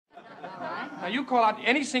you call out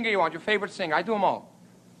any singer you want, your favorite singer. I do them all.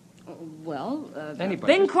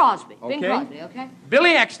 Anybody. Bing Crosby. Okay. Bing Crosby, okay?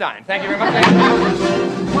 Billy Eckstein. Thank you very much.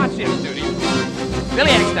 Watch this, Judy.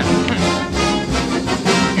 Billy Eckstein.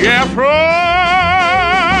 Yeah,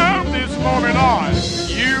 from this moment on,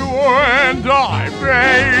 you and I,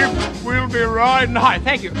 babe, will be riding high.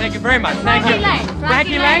 Thank you very much. Thank you.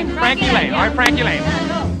 Frankie Lane. Frankie Lane. All right, Frankie Lane.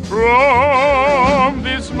 From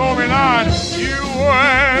this moment on, you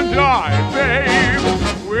and I, babe,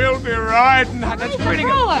 will be riding high. That's pretty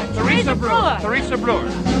good. Teresa Brewer.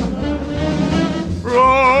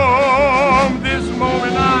 From this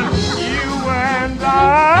moment on, you and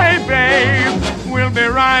I, babe, will be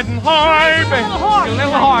riding high, babe. Your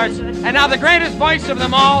little horse. And now the greatest voice of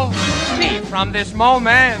them all, me. From this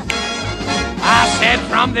moment, I said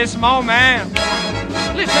from this moment.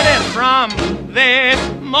 Listen to this. From this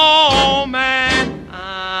moment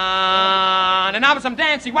on. And now with some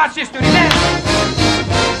dancing. Watch this, Judy. Dance.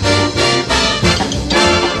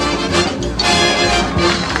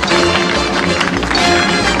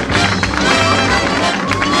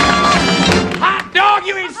 Hot dog,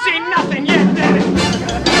 you ain't seen nothing yet, Daddy.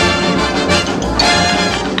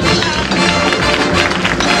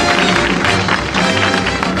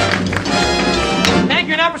 Thank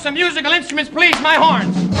you. Now for some musical instruments, please. My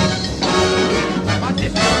horns. Watch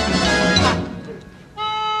this.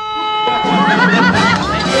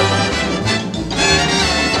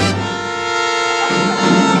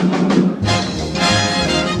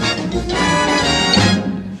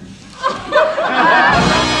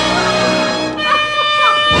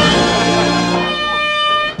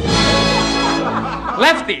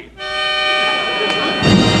 Lefty.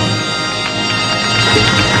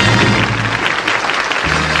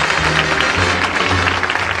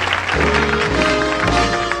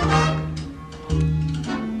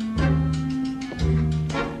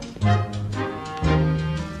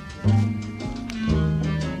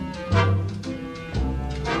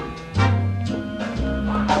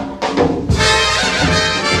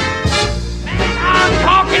 I'm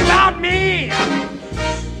talking about me.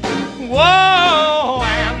 Whoa,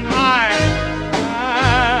 am I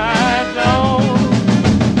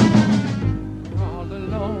all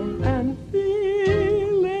alone and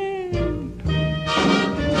feeling.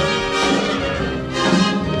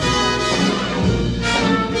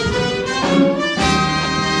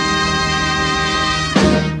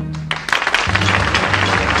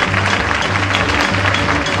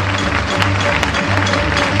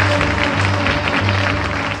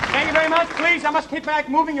 Thank you very much. Please, I must get back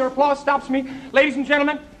moving. Your applause stops me. Ladies and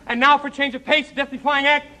gentlemen, and now for change of pace, death-defying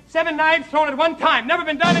act, 7 knives thrown at one time. Never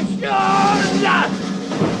been done in...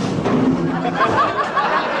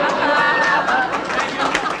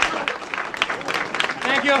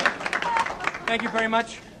 Thank you. Thank you very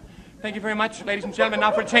much. Thank you very much, ladies and gentlemen.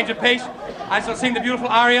 Now for a change of pace, I shall sing the beautiful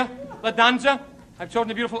aria, La Danza. I've chosen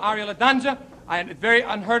the beautiful aria, La Danza. It's very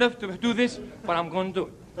unheard of to do this, but I'm going to do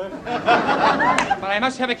it. But I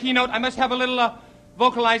must have a keynote. I must have a little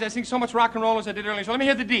vocalize. I sing so much rock and roll as I did earlier. So let me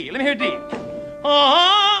hear the D. Let me hear D.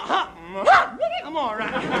 I'm all right.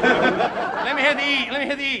 Let me hear the E. Let me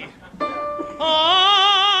hear the E.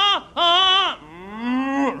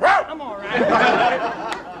 I'm all right.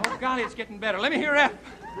 Oh, golly, it's getting better. Let me hear F.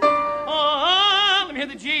 Let me hear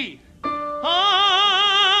the G.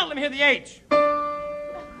 Let me hear the H.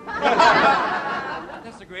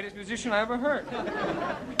 That's the greatest musician I ever heard.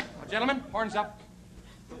 Gentlemen, horns up.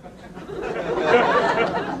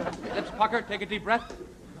 Lips puckered, take a deep breath.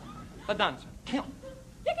 La danza. Kill.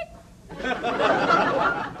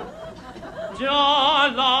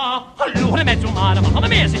 Gialla, allora mezzo mare, ma come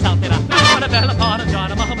me si salterà? Una bella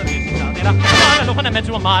parangiana, ma come me si salterà? Allora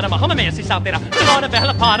mezzo mare, ma come me si salterà? Una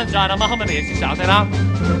bella parangiana, ma come me si salterà?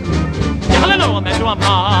 Allora mezzo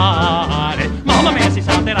mare, ma come me si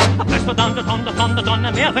salterà? Presto tanto tondo, donna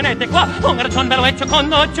mia, venite qua. Un ragion bello e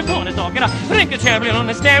ciocone toccherà. Rinche cervi,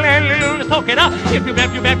 lune stelle, lune toccherà. Il più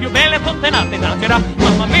belle fontenate dangerà.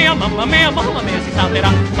 Mamma mia, ma come me si salterà?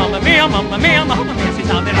 Mamma mia, ma come me si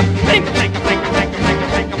salterà? Rinche,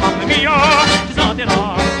 mamma mia, si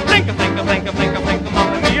salterà. Rinche,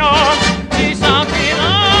 mamma mia, si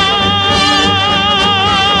salterà.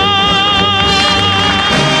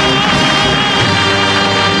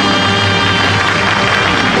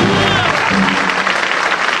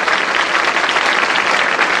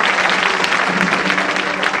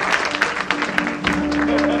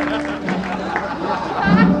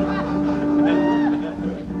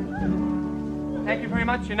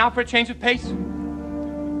 And now for a change of pace.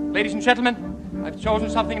 Ladies and gentlemen, I've chosen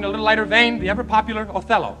something in a little lighter vein, the ever-popular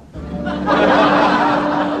Othello.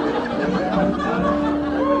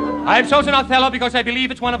 I've chosen Othello because I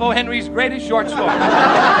believe it's one of O. Henry's greatest short stories.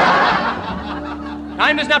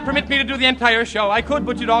 Time does not permit me to do the entire show. I could,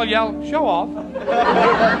 but you'd all yell, show off.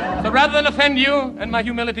 So rather than offend you and my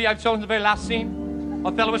humility, I've chosen the very last scene.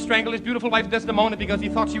 Othello has strangled his beautiful wife Desdemona because he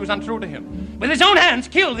thought she was untrue to him. With his own hands,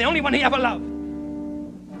 killed the only one he ever loved.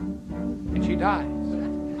 And she dies.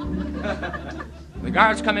 The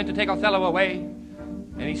guards come in to take Othello away,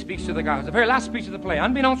 and he speaks to the guards. The very last speech of the play,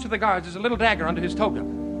 unbeknownst to the guards, is a little dagger under his toga.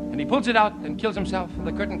 And he pulls it out and kills himself, and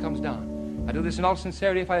the curtain comes down. I do this in all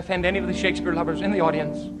sincerity if I offend any of the Shakespeare lovers in the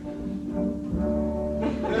audience.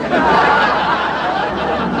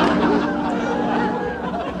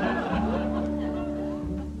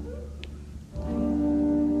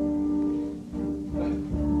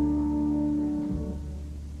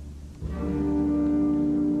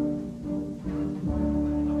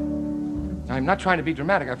 I'm not trying to be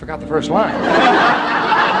dramatic. I forgot the first line.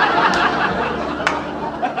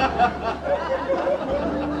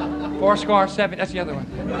 Fourscore, seven. That's the other one.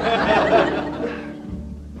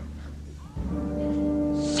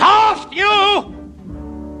 Soft, you!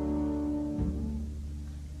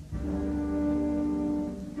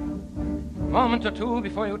 Moment or two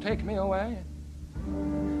before you take me away.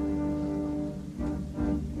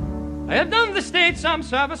 I have done the state some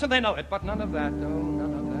service, and they know it, but none of that, oh,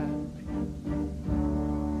 none of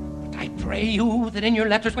that. But I pray you that in your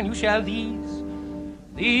letters, when you shall these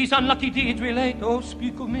unlucky deeds relate, oh,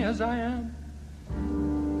 speak of me as I am.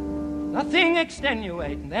 Nothing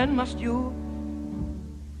extenuate, and then must you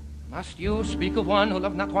speak of one who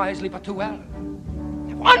loved not wisely but too well.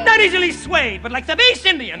 One not easily swayed, but like the base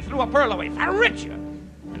Indian threw a pearl away, far richer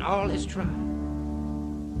than all his tribe.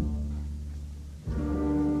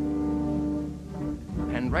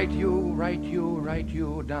 And write you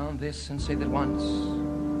down this and say that once,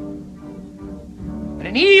 when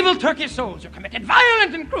an evil Turkish soldier committed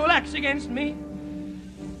violent and cruel acts against me,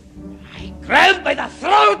 I grabbed by the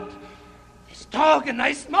throat this dog and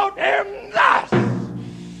I smote him thus,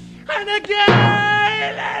 and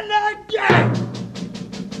again and again.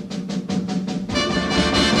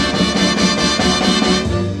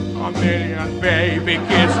 A million baby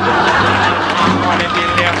kisses I'm gonna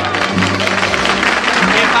deliver.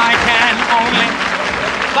 If I can only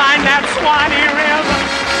find that Swanee River.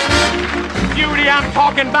 Judy, I'm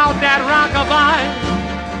talking about that rockabye,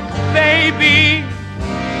 baby,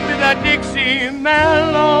 with a Dixie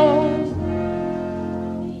mellow.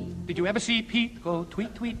 Did you ever see Pete go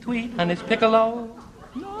tweet, tweet, tweet on his piccolo?